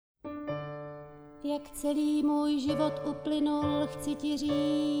Jak celý můj život uplynul, chci ti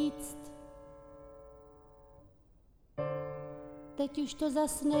říct. Teď už to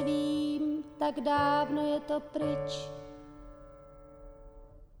zas nevím, tak dávno je to pryč.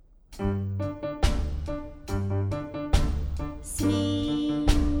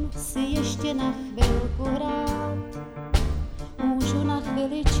 Smím si ještě na chvilku hrát, můžu na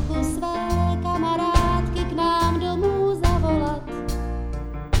chviličku své kamarádky k nám domů zavolat.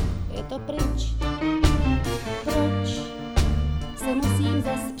 Je to pryč, proč se musím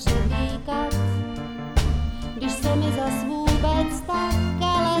zas převlíkat, když se mi zas vůbec tak,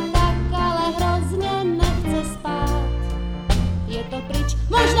 ale hrozně nechce spát. Je to pryč,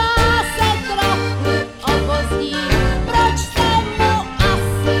 možná se trochu opozdím, proč se mu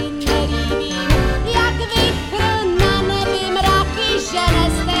asi nelíbím, jak vichr na nebi mraky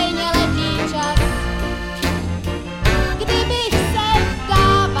žene, stejně letí čas. Kdybych se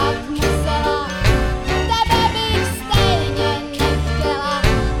vdávat musela, tebe bych stejně nechtěla,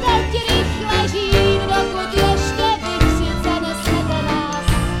 teď rychle žít, dokud ještě vykřice nesmete nás.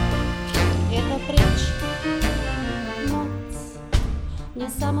 Je to pryč, moc mě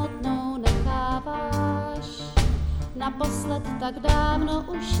samotnou necháváš, naposled tak dávno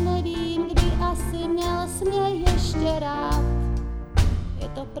už nevím, kdy asi měl jsi mě ještě rád. Je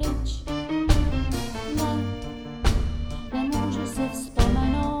to pryč, ne, nemůžu si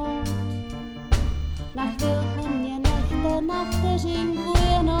vzpomenout, na chvilku mě nechte, na vteřinku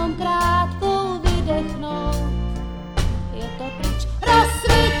jenom krátkou vydechnout. Je to pryč,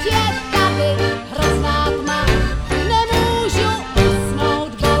 rozsvít je tady hrozná tma, nemůžu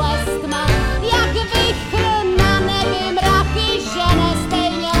usnout, bolest má, jak vichr na nebi mraky žene,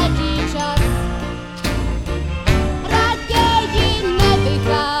 stejně letí čas. Raději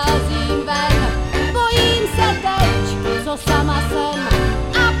nevycházím ven, bojím se teď, co sama jsem,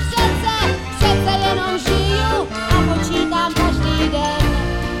 a přece jenom žiju a počítám každý den.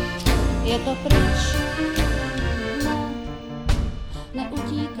 Je to pryč, ne,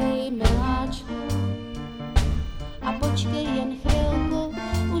 neutíkej miláčku, a počkej jen chvilku,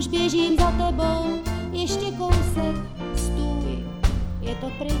 už běžím za tebou.